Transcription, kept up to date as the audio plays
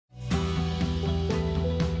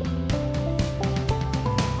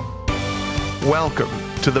Welcome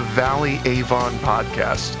to the Valley Avon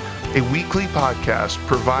Podcast, a weekly podcast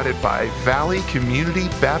provided by Valley Community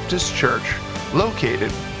Baptist Church,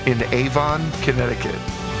 located in Avon, Connecticut.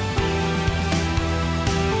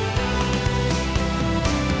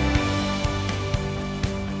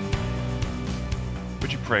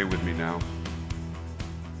 Would you pray with me now?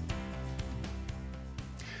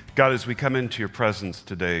 God, as we come into your presence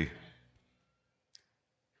today,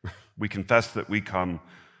 we confess that we come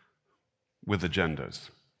with agendas.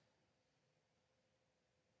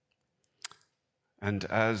 And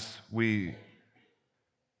as we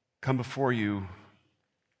come before you,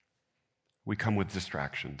 we come with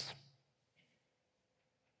distractions.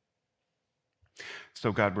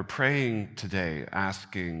 So God, we're praying today,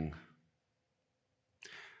 asking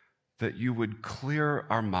that you would clear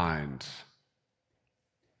our minds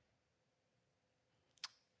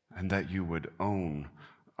and that you would own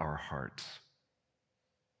our hearts.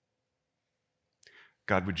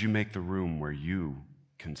 God, would you make the room where you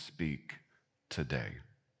can speak today?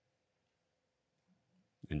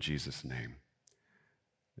 In Jesus' name,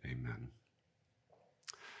 amen.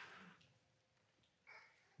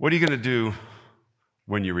 What are you going to do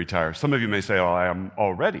when you retire? Some of you may say, oh, I am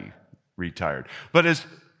already retired. But as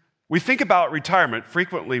we think about retirement,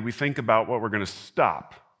 frequently we think about what we're going to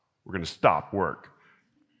stop. We're going to stop work.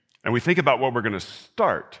 And we think about what we're going to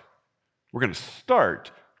start. We're going to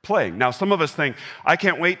start playing. Now, some of us think, I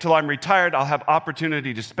can't wait till I'm retired. I'll have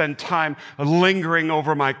opportunity to spend time lingering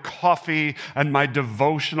over my coffee and my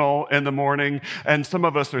devotional in the morning. And some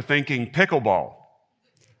of us are thinking pickleball.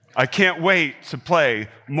 I can't wait to play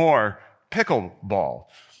more pickleball.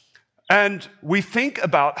 And we think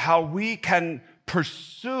about how we can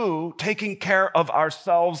pursue taking care of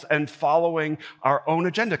ourselves and following our own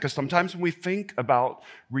agenda. Because sometimes when we think about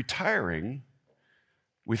retiring,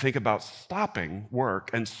 we think about stopping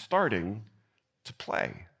work and starting to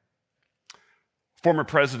play. Former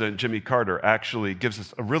President Jimmy Carter actually gives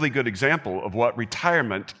us a really good example of what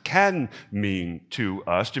retirement can mean to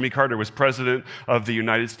us. Jimmy Carter was president of the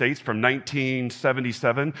United States from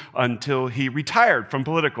 1977 until he retired from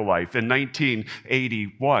political life in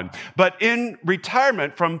 1981. But in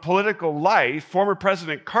retirement from political life, former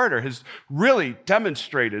President Carter has really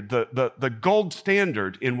demonstrated the gold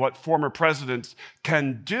standard in what former presidents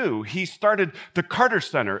can do. He started the Carter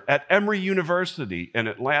Center at Emory University in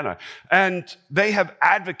Atlanta, and they have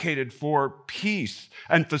advocated for peace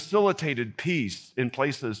and facilitated peace in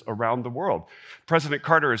places around the world. President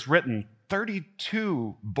Carter has written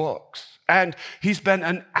 32 books, and he's been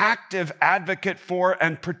an active advocate for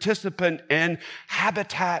and participant in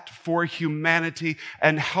Habitat for Humanity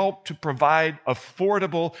and helped to provide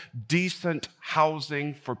affordable, decent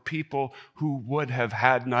housing for people who would have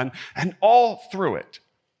had none. And all through it,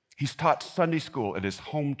 he's taught Sunday school at his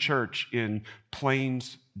home church in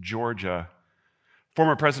Plains, Georgia.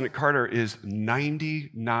 Former President Carter is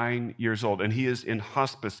 99 years old, and he is in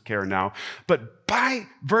hospice care now. But by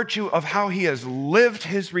virtue of how he has lived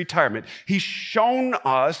his retirement, he's shown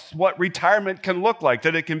us what retirement can look like,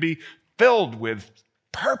 that it can be filled with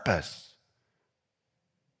purpose.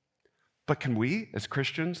 But can we, as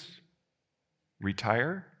Christians,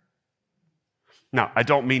 retire? Now, I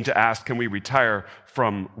don't mean to ask, can we retire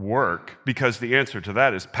from work? Because the answer to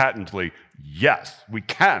that is patently yes, we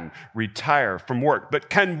can retire from work. But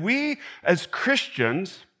can we, as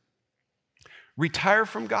Christians, retire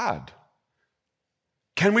from God?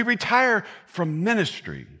 Can we retire from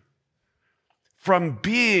ministry? From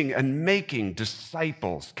being and making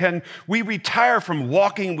disciples? Can we retire from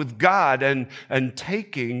walking with God and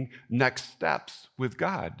taking next steps with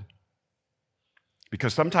God?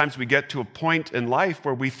 Because sometimes we get to a point in life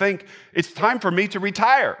where we think, it's time for me to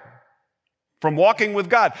retire from walking with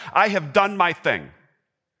God. I have done my thing.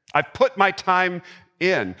 I've put my time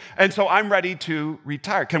in. And so I'm ready to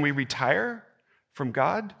retire. Can we retire from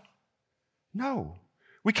God? No.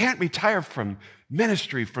 We can't retire from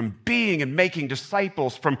ministry, from being and making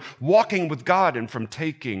disciples, from walking with God, and from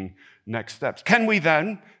taking next steps. Can we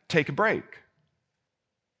then take a break?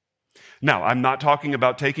 Now, I'm not talking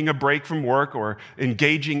about taking a break from work or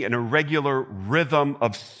engaging in a regular rhythm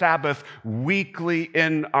of Sabbath weekly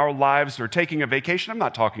in our lives or taking a vacation. I'm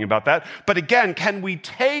not talking about that. But again, can we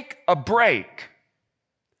take a break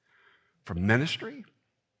from ministry,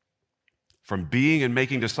 from being and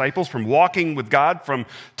making disciples, from walking with God, from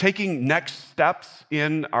taking next steps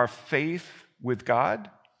in our faith with God?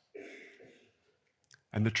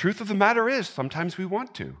 And the truth of the matter is, sometimes we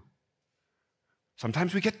want to.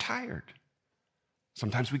 Sometimes we get tired.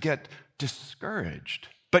 Sometimes we get discouraged.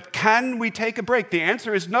 But can we take a break? The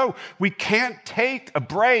answer is no. We can't take a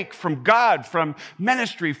break from God, from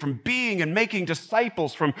ministry, from being and making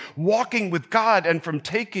disciples, from walking with God, and from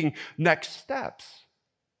taking next steps.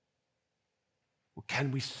 Well,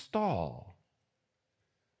 can we stall?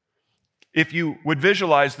 If you would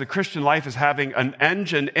visualize the Christian life as having an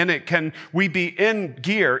engine in it, can we be in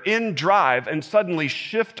gear, in drive, and suddenly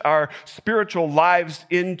shift our spiritual lives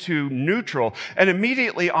into neutral? And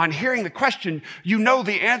immediately on hearing the question, you know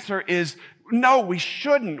the answer is no, we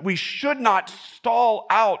shouldn't. We should not stall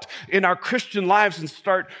out in our Christian lives and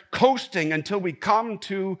start coasting until we come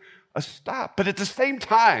to a stop. But at the same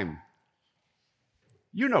time,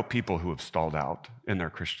 you know people who have stalled out in their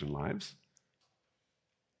Christian lives.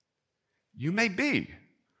 You may be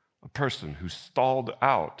a person who stalled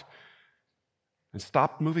out and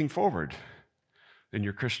stopped moving forward in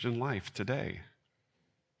your Christian life today.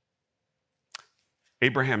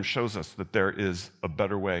 Abraham shows us that there is a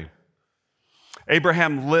better way.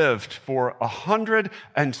 Abraham lived for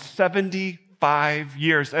 175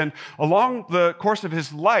 years, and along the course of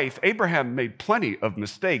his life, Abraham made plenty of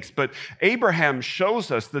mistakes, but Abraham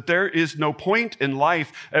shows us that there is no point in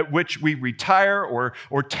life at which we retire or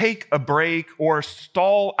take a break or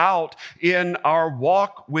stall out in our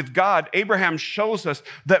walk with God. Abraham shows us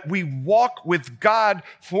that we walk with God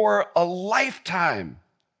for a lifetime.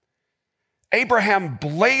 Abraham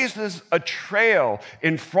blazes a trail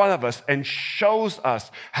in front of us and shows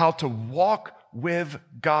us how to walk with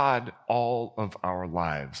God all of our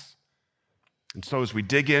lives. And so as we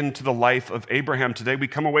dig into the life of Abraham today, we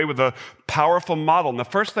come away with a powerful model. And the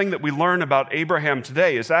first thing that we learn about Abraham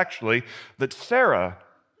today is actually that Sarah,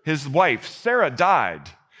 his wife, Sarah died,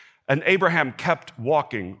 and Abraham kept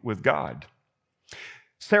walking with God.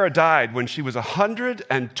 Sarah died when she was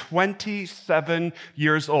 127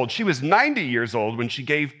 years old. She was 90 years old when she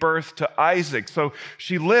gave birth to Isaac. So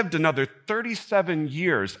she lived another 37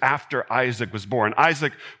 years after Isaac was born.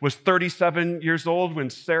 Isaac was 37 years old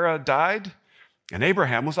when Sarah died, and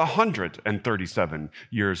Abraham was 137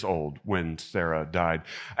 years old when Sarah died.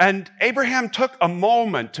 And Abraham took a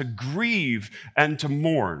moment to grieve and to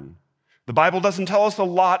mourn. The Bible doesn't tell us a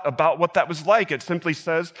lot about what that was like. It simply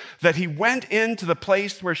says that he went into the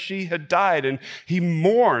place where she had died and he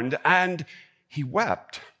mourned and he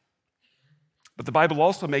wept. But the Bible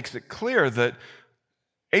also makes it clear that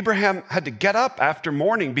Abraham had to get up after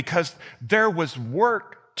mourning because there was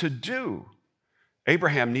work to do.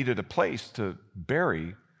 Abraham needed a place to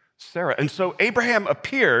bury Sarah. And so Abraham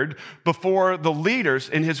appeared before the leaders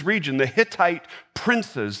in his region, the Hittite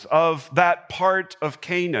princes of that part of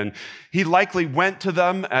Canaan. He likely went to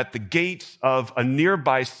them at the gates of a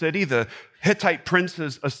nearby city. The Hittite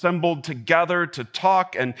princes assembled together to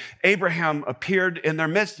talk, and Abraham appeared in their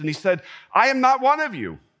midst, and he said, I am not one of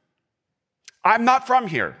you. I'm not from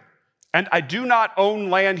here, and I do not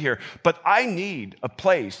own land here, but I need a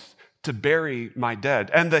place to bury my dead.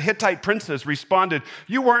 And the Hittite princes responded,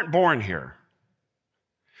 you weren't born here.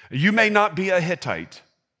 You may not be a Hittite,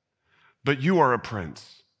 but you are a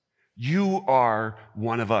prince. You are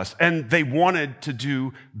one of us. And they wanted to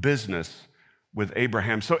do business with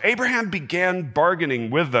Abraham. So Abraham began bargaining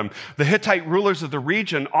with them. The Hittite rulers of the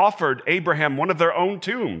region offered Abraham one of their own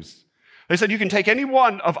tombs. They said, you can take any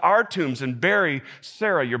one of our tombs and bury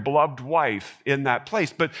Sarah, your beloved wife, in that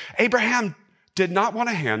place. But Abraham did not want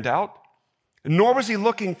a handout, nor was he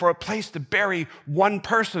looking for a place to bury one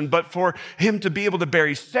person, but for him to be able to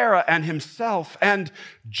bury Sarah and himself and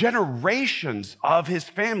generations of his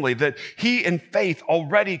family that he in faith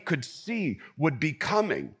already could see would be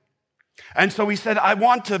coming. And so he said, I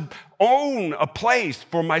want to own a place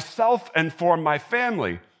for myself and for my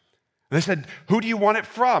family. And they said, who do you want it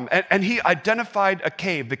from? And he identified a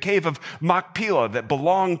cave, the cave of Machpelah, that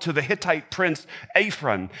belonged to the Hittite prince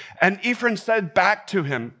Ephron. And Ephron said back to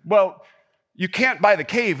him, well, you can't buy the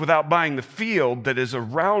cave without buying the field that is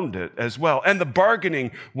around it as well. And the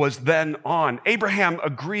bargaining was then on. Abraham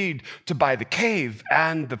agreed to buy the cave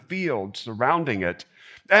and the field surrounding it.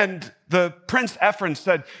 And the Prince Ephron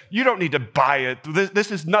said, you don't need to buy it.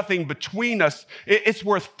 This is nothing between us. It's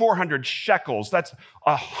worth 400 shekels. That's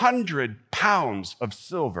 100 pounds of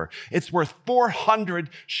silver. It's worth 400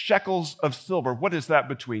 shekels of silver. What is that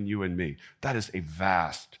between you and me? That is a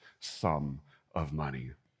vast sum of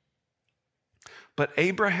money. But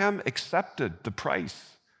Abraham accepted the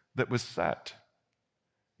price that was set.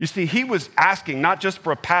 You see, he was asking not just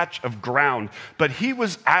for a patch of ground, but he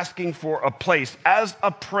was asking for a place as a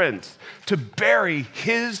prince to bury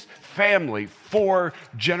his family for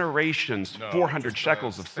generations. 400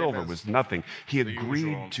 shekels of silver was nothing. He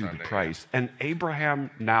agreed to the price, and Abraham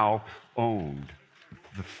now owned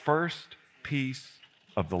the first piece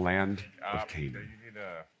of the land of Canaan.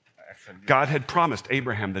 God had promised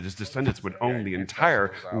Abraham that his descendants would own the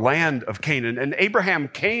entire land of Canaan. And Abraham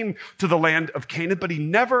came to the land of Canaan, but he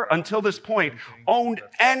never, until this point, owned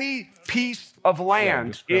any piece of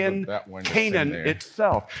land in Canaan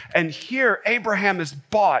itself. And here, Abraham has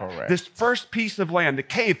bought this first piece of land, the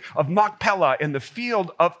cave of Machpelah in the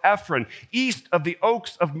field of Ephron, east of the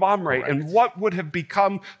oaks of Mamre, and what would have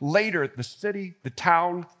become later the city, the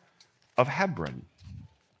town of Hebron.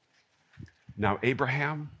 Now,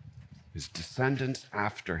 Abraham, his descendants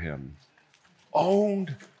after him,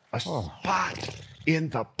 owned a spot in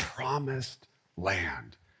the promised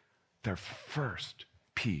land, their first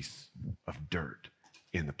piece of dirt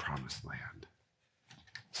in the promised land.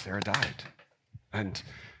 Sarah died, and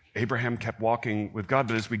Abraham kept walking with God.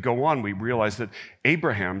 But as we go on, we realize that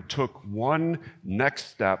Abraham took one next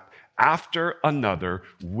step after another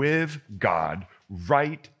with God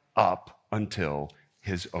right up until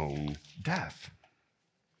his own death.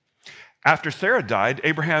 After Sarah died,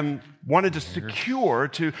 Abraham wanted to secure,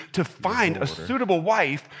 to find a suitable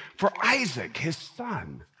wife for Isaac, his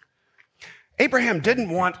son. Abraham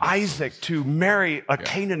didn't want Isaac to marry a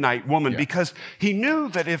Canaanite woman because he knew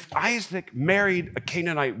that if Isaac married a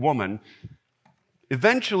Canaanite woman,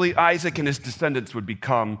 eventually Isaac and his descendants would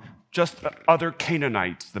become just other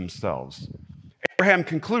Canaanites themselves. Abraham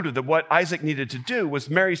concluded that what Isaac needed to do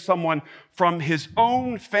was marry someone from his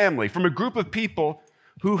own family, from a group of people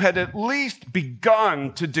who had at least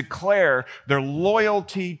begun to declare their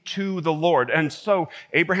loyalty to the Lord. And so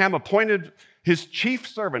Abraham appointed his chief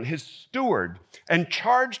servant, his steward, and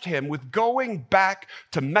charged him with going back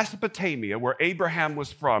to Mesopotamia, where Abraham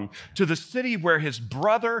was from, to the city where his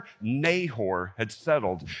brother Nahor had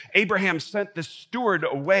settled. Abraham sent the steward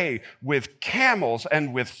away with camels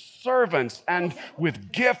and with servants and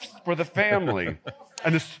with gifts for the family.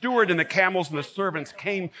 And the steward and the camels and the servants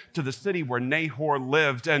came to the city where Nahor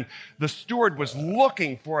lived. And the steward was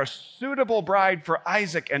looking for a suitable bride for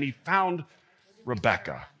Isaac, and he found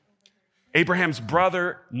Rebekah, Abraham's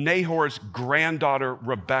brother Nahor's granddaughter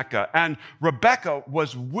Rebekah. And Rebekah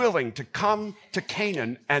was willing to come to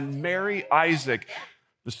Canaan and marry Isaac.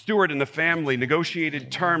 The steward and the family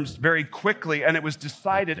negotiated terms very quickly, and it was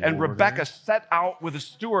decided, and Rebekah set out with the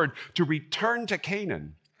steward to return to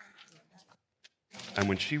Canaan. And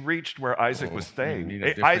when she reached where Isaac was staying,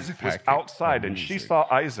 Isaac was outside, and she saw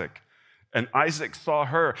Isaac, and Isaac saw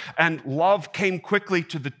her, and love came quickly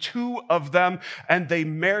to the two of them, and they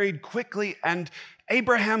married quickly, and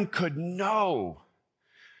Abraham could know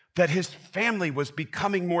that his family was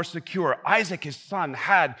becoming more secure. Isaac, his son,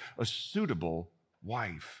 had a suitable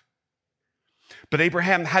wife. But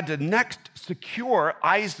Abraham had to next secure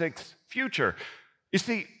Isaac's future. You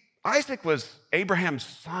see, Isaac was Abraham's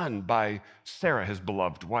son by Sarah, his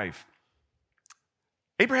beloved wife.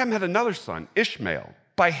 Abraham had another son, Ishmael,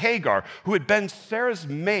 by Hagar, who had been Sarah's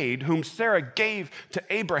maid, whom Sarah gave to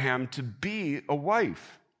Abraham to be a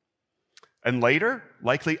wife. And later,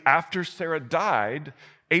 likely after Sarah died,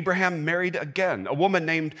 Abraham married again, a woman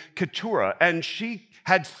named Keturah, and she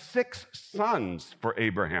had 6 sons for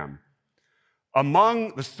Abraham.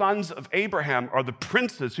 Among the sons of Abraham are the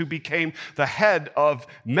princes who became the head of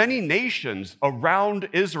many nations around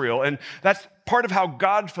Israel. And that's part of how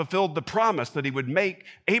God fulfilled the promise that he would make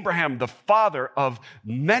Abraham the father of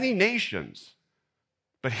many nations.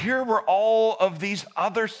 But here were all of these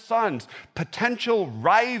other sons, potential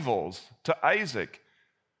rivals to Isaac.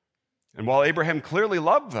 And while Abraham clearly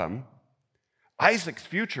loved them, Isaac's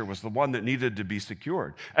future was the one that needed to be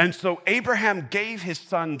secured. And so Abraham gave his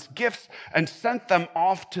sons gifts and sent them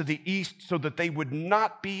off to the east so that they would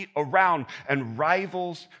not be around and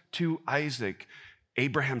rivals to Isaac.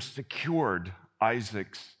 Abraham secured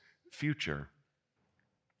Isaac's future.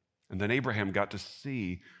 And then Abraham got to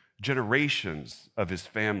see generations of his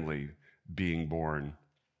family being born.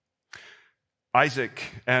 Isaac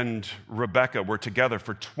and Rebekah were together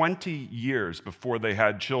for 20 years before they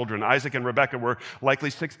had children. Isaac and Rebekah were likely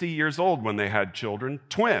 60 years old when they had children,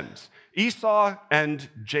 twins, Esau and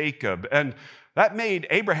Jacob. And that made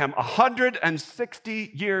Abraham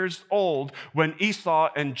 160 years old when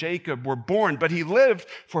Esau and Jacob were born. But he lived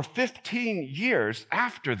for 15 years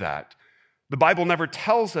after that. The Bible never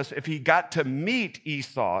tells us if he got to meet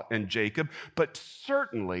Esau and Jacob, but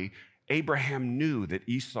certainly Abraham knew that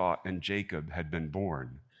Esau and Jacob had been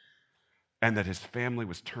born and that his family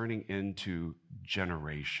was turning into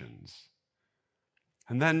generations.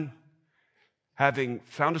 And then, having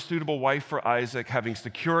found a suitable wife for Isaac, having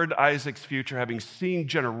secured Isaac's future, having seen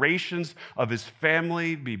generations of his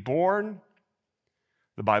family be born,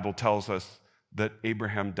 the Bible tells us that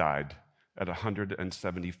Abraham died at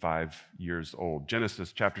 175 years old.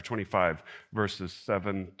 Genesis chapter 25, verses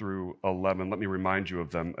 7 through 11. Let me remind you of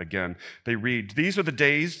them again. They read, "These are the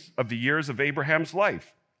days of the years of Abraham's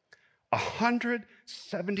life,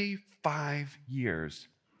 175 years.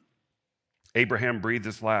 Abraham breathed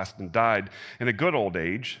his last and died in a good old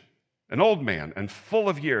age, an old man and full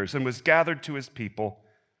of years, and was gathered to his people.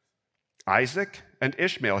 Isaac and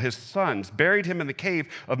Ishmael, his sons, buried him in the cave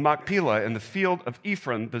of Machpelah in the field of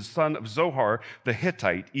Ephron, the son of Zohar the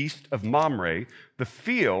Hittite, east of Mamre, the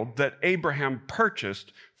field that Abraham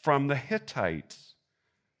purchased from the Hittites.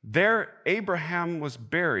 There Abraham was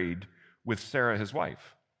buried with Sarah, his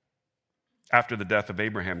wife. After the death of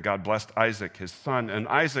Abraham, God blessed Isaac, his son, and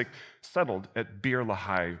Isaac settled at Beer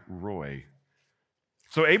Lahai Roi."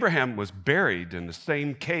 So Abraham was buried in the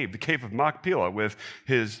same cave, the cave of Machpelah, with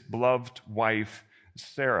his beloved wife,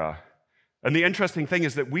 Sarah. And the interesting thing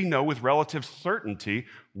is that we know with relative certainty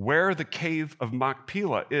where the cave of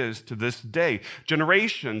Machpelah is to this day.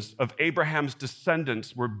 Generations of Abraham's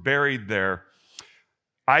descendants were buried there.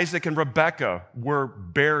 Isaac and Rebekah were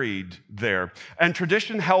buried there. And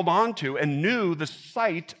tradition held on to and knew the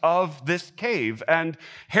site of this cave. And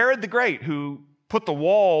Herod the Great, who put the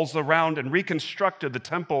walls around and reconstructed the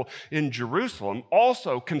temple in Jerusalem,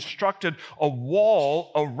 also constructed a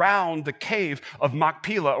wall around the cave of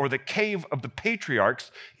Machpelah, or the cave of the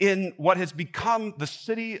patriarchs, in what has become the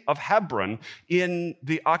city of Hebron in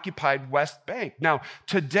the occupied West Bank. Now,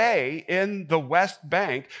 today in the West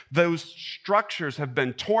Bank, those structures have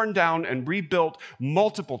been torn down and rebuilt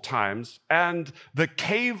multiple times, and the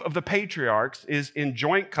cave of the patriarchs is in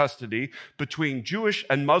joint custody between Jewish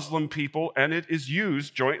and Muslim people, and it is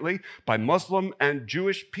used jointly by Muslim and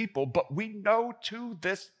Jewish people, but we know to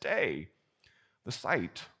this day the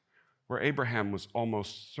site where Abraham was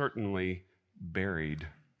almost certainly buried.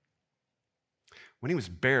 When he was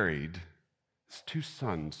buried, his two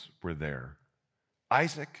sons were there.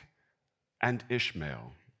 Isaac and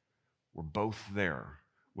Ishmael were both there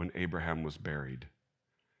when Abraham was buried.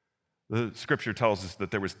 The scripture tells us that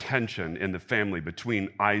there was tension in the family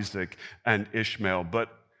between Isaac and Ishmael,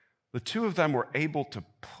 but the two of them were able to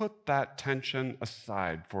put that tension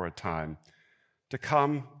aside for a time, to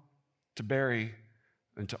come, to bury,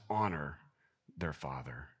 and to honor their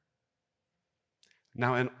father.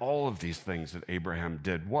 Now, in all of these things that Abraham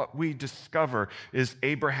did, what we discover is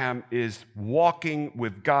Abraham is walking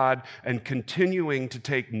with God and continuing to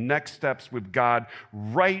take next steps with God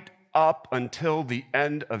right up until the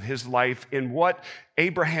end of his life. In what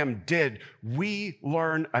Abraham did, we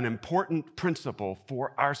learn an important principle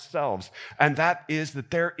for ourselves, and that is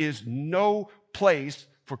that there is no place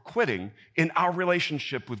for quitting in our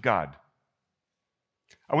relationship with God.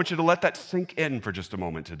 I want you to let that sink in for just a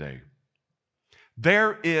moment today.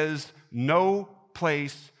 There is no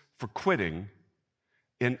place for quitting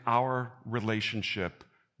in our relationship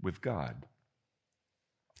with God.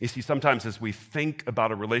 You see, sometimes as we think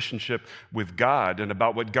about a relationship with God and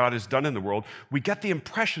about what God has done in the world, we get the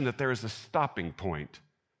impression that there is a stopping point.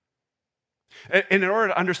 And in order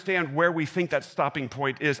to understand where we think that stopping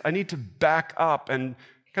point is, I need to back up and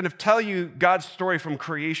kind of tell you God's story from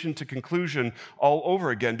creation to conclusion all over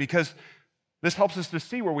again, because this helps us to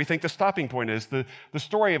see where we think the stopping point is. The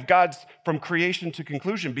story of God's from creation to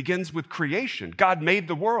conclusion begins with creation. God made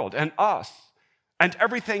the world and us and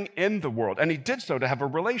everything in the world, and he did so to have a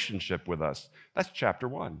relationship with us. That's chapter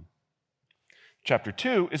 1. Chapter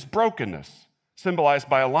 2 is brokenness, symbolized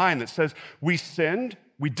by a line that says, we sinned,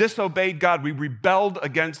 we disobeyed God, we rebelled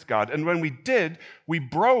against God, and when we did, we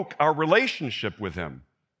broke our relationship with him.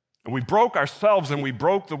 And we broke ourselves and we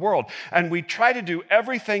broke the world. And we try to do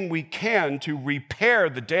everything we can to repair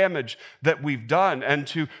the damage that we've done and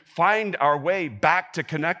to find our way back to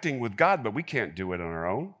connecting with God, but we can't do it on our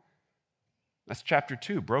own. That's chapter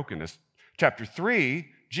 2, brokenness. Chapter 3,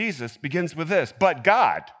 Jesus begins with this, but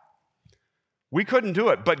God. We couldn't do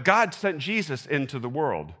it, but God sent Jesus into the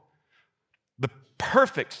world, the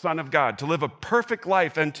perfect Son of God, to live a perfect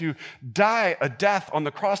life and to die a death on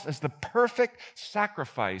the cross as the perfect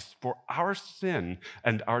sacrifice for our sin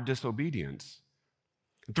and our disobedience.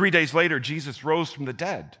 3 days later, Jesus rose from the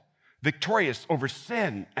dead, victorious over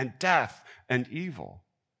sin and death and evil.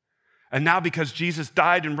 And now, because Jesus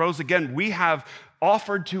died and rose again, we have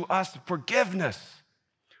offered to us forgiveness.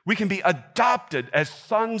 We can be adopted as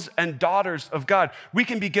sons and daughters of God. We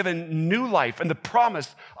can be given new life and the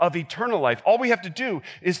promise of eternal life. All we have to do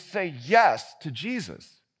is say yes to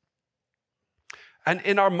Jesus. And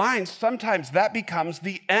in our minds, sometimes that becomes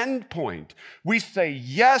the end point. We say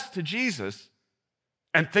yes to Jesus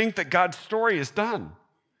and think that God's story is done.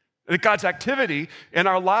 That God's activity in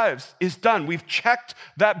our lives is done. We've checked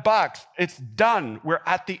that box. It's done. We're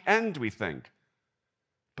at the end, we think.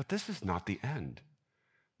 But this is not the end.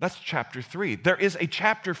 That's chapter 3. There is a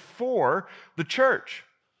chapter 4, the church.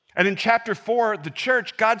 And in chapter 4, the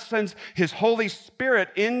church, God sends his Holy Spirit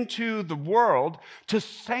into the world to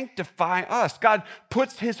sanctify us. God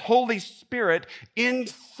puts his Holy Spirit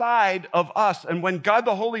inside of us. And when God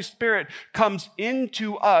the Holy Spirit comes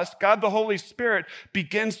into us, God the Holy Spirit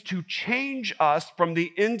begins to change us from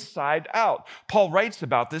the inside out. Paul writes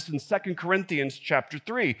about this in 2 Corinthians chapter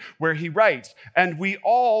 3, where he writes, "And we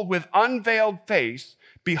all with unveiled face,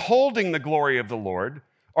 beholding the glory of the Lord,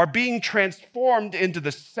 are being transformed into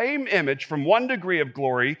the same image from one degree of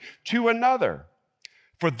glory to another.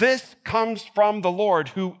 For this comes from the Lord,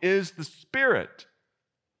 who is the Spirit."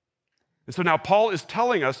 And so now Paul is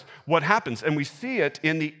telling us what happens, and we see it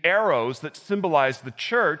in the arrows that symbolize the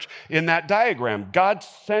church in that diagram. God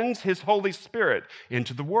sends his Holy Spirit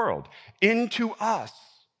into the world, into us.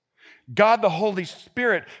 God, the Holy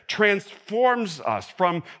Spirit, transforms us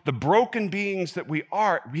from the broken beings that we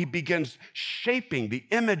are. He begins shaping the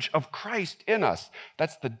image of Christ in us.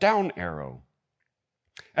 That's the down arrow.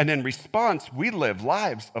 And in response, we live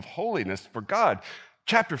lives of holiness for God.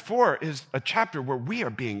 Chapter 4 is a chapter where we are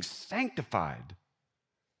being sanctified.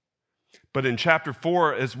 But in chapter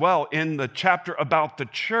 4 as well, in the chapter about the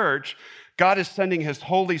church, God is sending his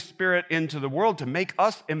Holy Spirit into the world to make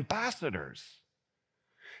us ambassadors.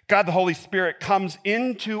 God, the Holy Spirit, comes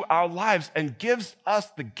into our lives and gives us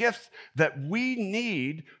the gifts that we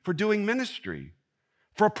need for doing ministry,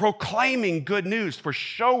 for proclaiming good news, for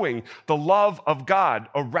showing the love of God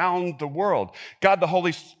around the world. God, the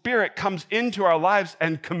Holy Spirit, comes into our lives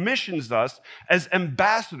and commissions us as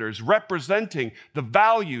ambassadors representing the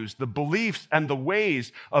values, the beliefs, and the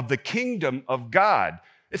ways of the kingdom of God.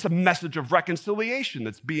 It's a message of reconciliation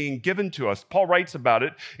that's being given to us. Paul writes about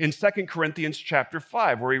it in 2 Corinthians chapter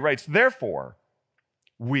 5, where he writes, "Therefore,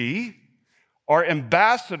 we are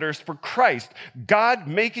ambassadors for Christ, God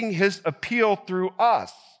making his appeal through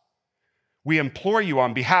us. We implore you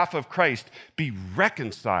on behalf of Christ, be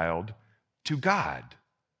reconciled to God."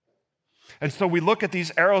 And so we look at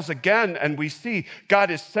these arrows again and we see God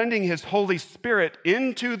is sending his Holy Spirit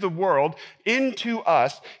into the world, into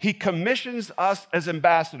us. He commissions us as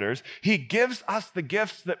ambassadors. He gives us the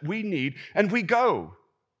gifts that we need, and we go.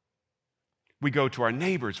 We go to our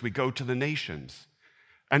neighbors, we go to the nations,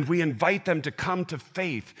 and we invite them to come to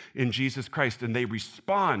faith in Jesus Christ, and they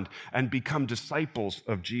respond and become disciples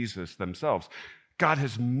of Jesus themselves. God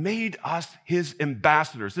has made us his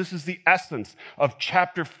ambassadors. This is the essence of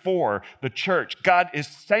chapter 4, the church. God is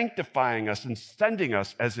sanctifying us and sending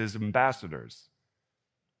us as his ambassadors.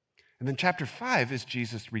 And then chapter 5 is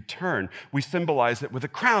Jesus' return. We symbolize it with a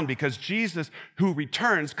crown because Jesus, who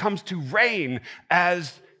returns, comes to reign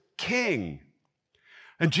as king.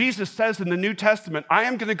 And Jesus says in the New Testament, "I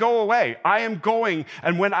am going to go away. I am going,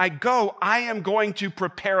 and when I go, I am going to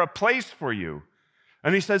prepare a place for you."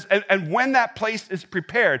 And he says, and when that place is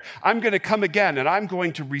prepared, I'm going to come again and I'm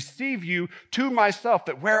going to receive you to myself,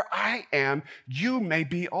 that where I am, you may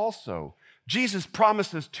be also. Jesus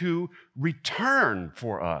promises to return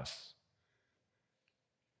for us.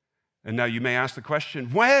 And now you may ask the question,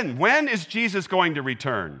 when? When is Jesus going to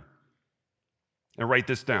return? And write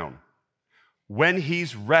this down. When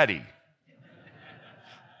he's ready.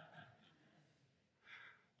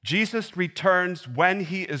 Jesus returns when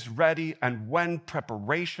he is ready and when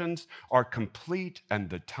preparations are complete and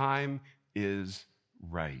the time is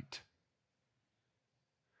right.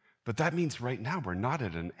 But that means right now we're not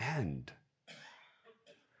at an end.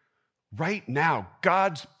 Right now,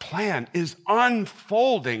 God's plan is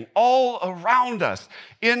unfolding all around us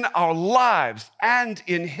in our lives and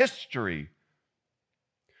in history.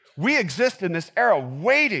 We exist in this era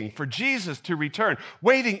waiting for Jesus to return,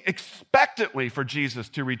 waiting expectantly for Jesus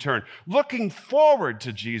to return, looking forward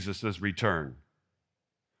to Jesus' return.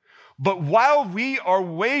 But while we are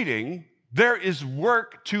waiting, there is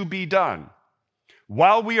work to be done.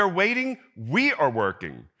 While we are waiting, we are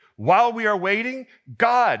working. While we are waiting,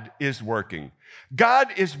 God is working.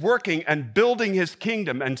 God is working and building his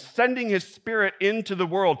kingdom and sending his Spirit into the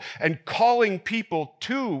world and calling people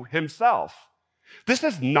to himself. This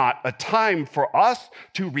is not a time for us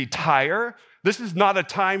to retire. This is not a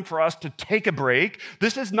time for us to take a break.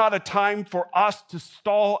 This is not a time for us to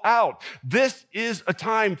stall out. This is a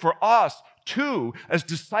time for us to, as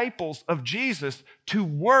disciples of Jesus, to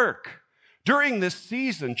work, During this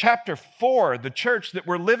season, chapter 4, the church that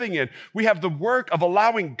we're living in, we have the work of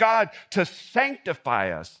allowing God to sanctify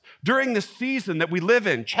us. During the season that we live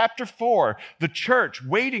in, chapter 4, the church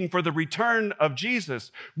waiting for the return of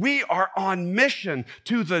Jesus, we are on mission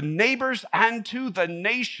to the neighbors and to the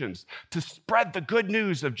nations to spread the good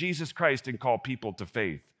news of Jesus Christ and call people to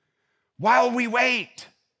faith. While we wait,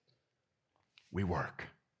 we work.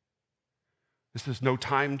 This is no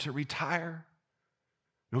time to retire.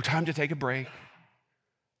 No time to take a break.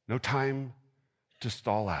 No time to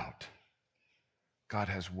stall out. God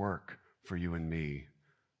has work for you and me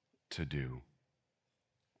to do.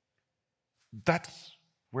 That's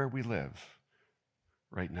where we live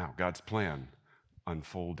right now. God's plan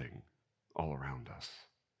unfolding all around us.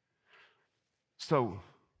 So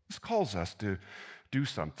this calls us to do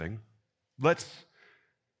something. Let's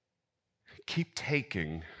keep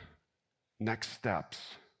taking next steps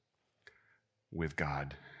with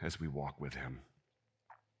God as we walk with him.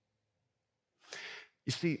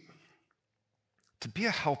 You see, to be a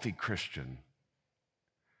healthy Christian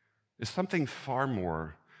is something far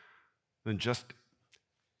more than just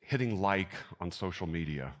hitting like on social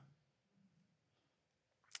media.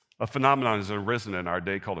 A phenomenon has arisen in our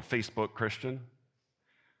day called a Facebook Christian.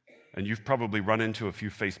 And you've probably run into a few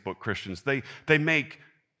Facebook Christians. They make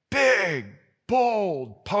big,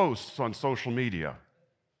 bold posts on social media.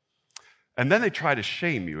 And then they try to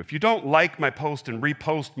shame you. If you don't like my post and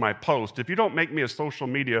repost my post, if you don't make me a social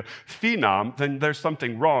media phenom, then there's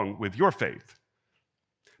something wrong with your faith.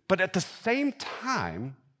 But at the same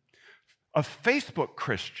time, a Facebook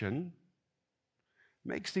Christian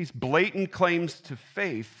makes these blatant claims to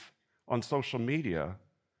faith on social media,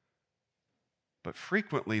 but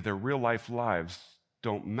frequently their real life lives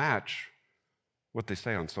don't match what they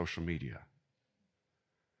say on social media.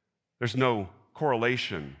 There's no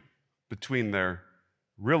correlation between their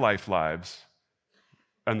real life lives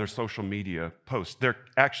and their social media posts. There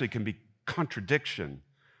actually can be contradiction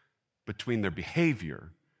between their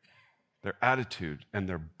behavior, their attitude, and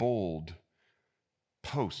their bold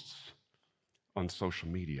posts on social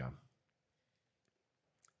media.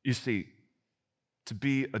 You see, to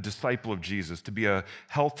be a disciple of Jesus, to be a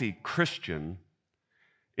healthy Christian,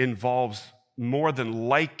 involves more than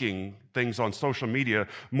liking things on social media,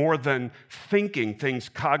 more than thinking things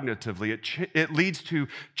cognitively. It leads to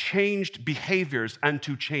changed behaviors and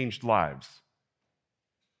to changed lives.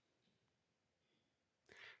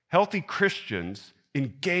 Healthy Christians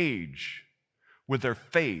engage with their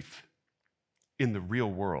faith in the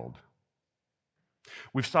real world.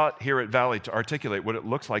 We've sought here at Valley to articulate what it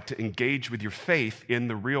looks like to engage with your faith in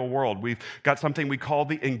the real world. We've got something we call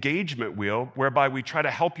the engagement wheel, whereby we try to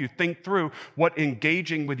help you think through what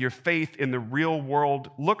engaging with your faith in the real world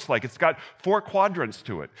looks like. It's got 4 quadrants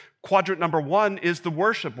to it. Quadrant number 1 is the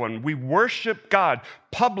worship one. We worship God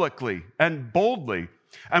publicly and boldly,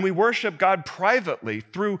 and we worship God privately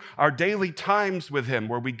through our daily times with him,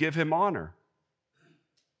 where we give him honor.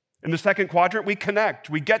 In the second quadrant, we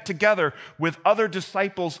connect. We get together with other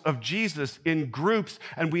disciples of Jesus in groups,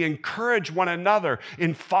 and we encourage one another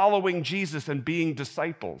in following Jesus and being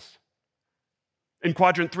disciples. In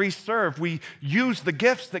quadrant 3, serve. We use the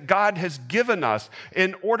gifts that God has given us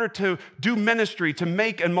in order to do ministry, to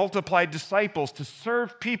make and multiply disciples, to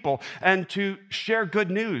serve people, and to share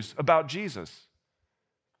good news about Jesus.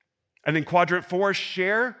 And in quadrant 4,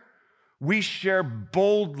 share. We share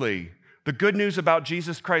boldly the good news about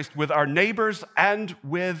Jesus Christ with our neighbors and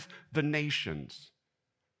with the nations.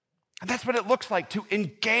 And that's what it looks like to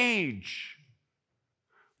engage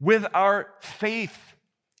with our faith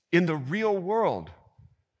in the real world.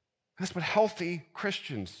 That's what healthy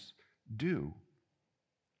Christians do.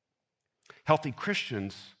 Healthy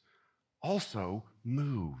Christians also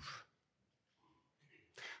move.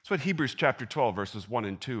 That's what Hebrews chapter 12, verses 1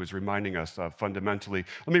 and 2 is reminding us of fundamentally.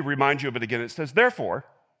 Let me remind you of it again. It says, therefore,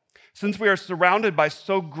 since we are surrounded by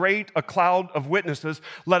so great a cloud of witnesses,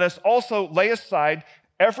 let us also lay aside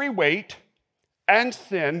every weight and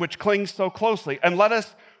sin which clings so closely, and let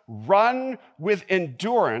us run with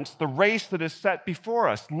endurance the race that is set before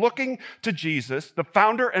us, looking to Jesus, the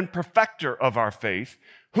founder and perfecter of our faith,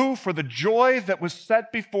 who, for the joy that was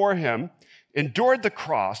set before him, endured the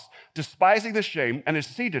cross, despising the shame, and is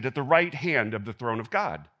seated at the right hand of the throne of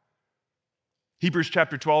God. Hebrews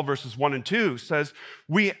chapter 12, verses 1 and 2 says,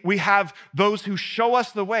 we have those who show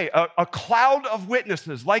us the way, a cloud of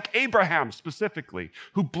witnesses, like Abraham specifically,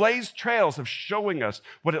 who blaze trails of showing us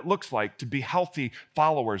what it looks like to be healthy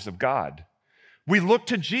followers of God. We look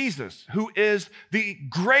to Jesus, who is the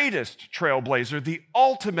greatest trailblazer, the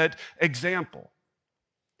ultimate example.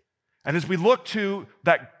 And as we look to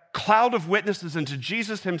that cloud of witnesses and to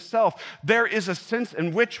Jesus himself, there is a sense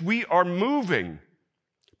in which we are moving.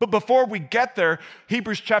 But before we get there,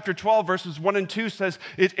 Hebrews chapter 12, verses 1 and 2 says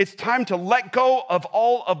it's time to let go of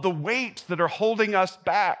all of the weights that are holding us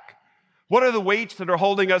back. What are the weights that are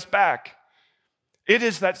holding us back? It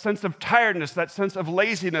is that sense of tiredness, that sense of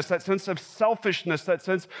laziness, that sense of selfishness, that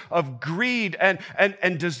sense of greed and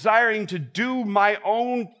desiring to do my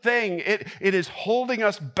own thing. It is holding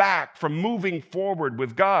us back from moving forward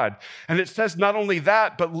with God. And it says not only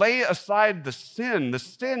that, but lay aside the sin. The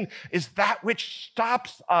sin is that which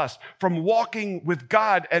stops us from walking with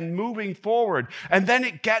God and moving forward. And then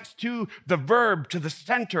it gets to the verb, to the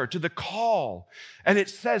center, to the call. And it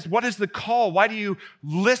says, what is the call? Why do you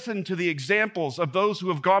listen to the examples of those who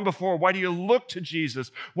have gone before? Why do you look to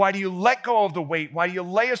Jesus? Why do you let go of the weight? Why do you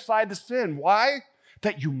lay aside the sin? Why?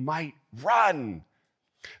 That you might run.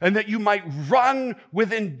 And that you might run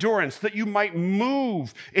with endurance, that you might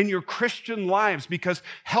move in your Christian lives, because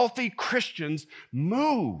healthy Christians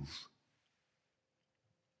move.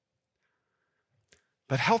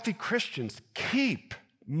 But healthy Christians keep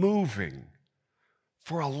moving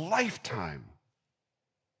for a lifetime.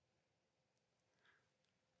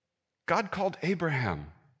 God called Abraham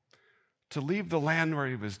to leave the land where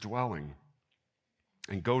he was dwelling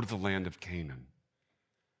and go to the land of Canaan.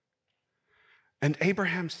 And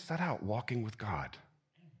Abraham set out walking with God.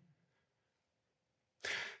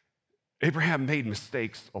 Abraham made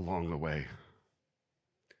mistakes along the way.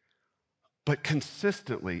 But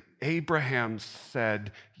consistently, Abraham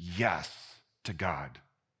said yes to God.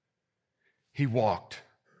 He walked.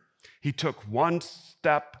 He took one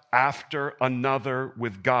step after another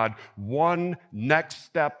with God, one next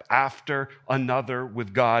step after another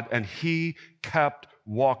with God, and he kept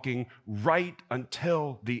walking right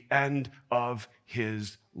until the end of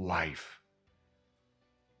his life.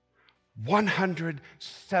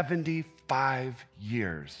 175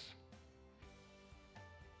 years.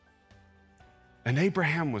 And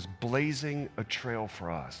Abraham was blazing a trail for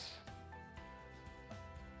us,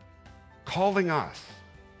 calling us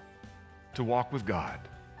to walk with God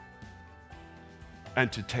and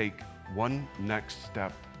to take one next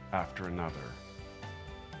step after another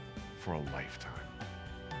for a lifetime.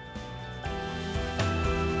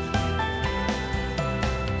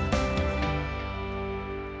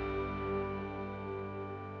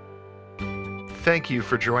 Thank you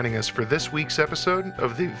for joining us for this week's episode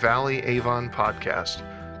of the Valley Avon podcast.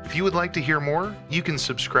 If you would like to hear more, you can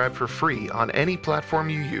subscribe for free on any platform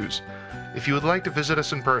you use. If you would like to visit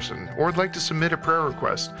us in person or would like to submit a prayer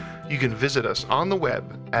request, you can visit us on the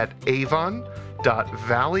web at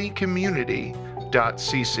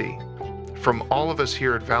avon.valleycommunity.cc. From all of us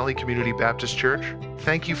here at Valley Community Baptist Church,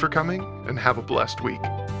 thank you for coming and have a blessed week.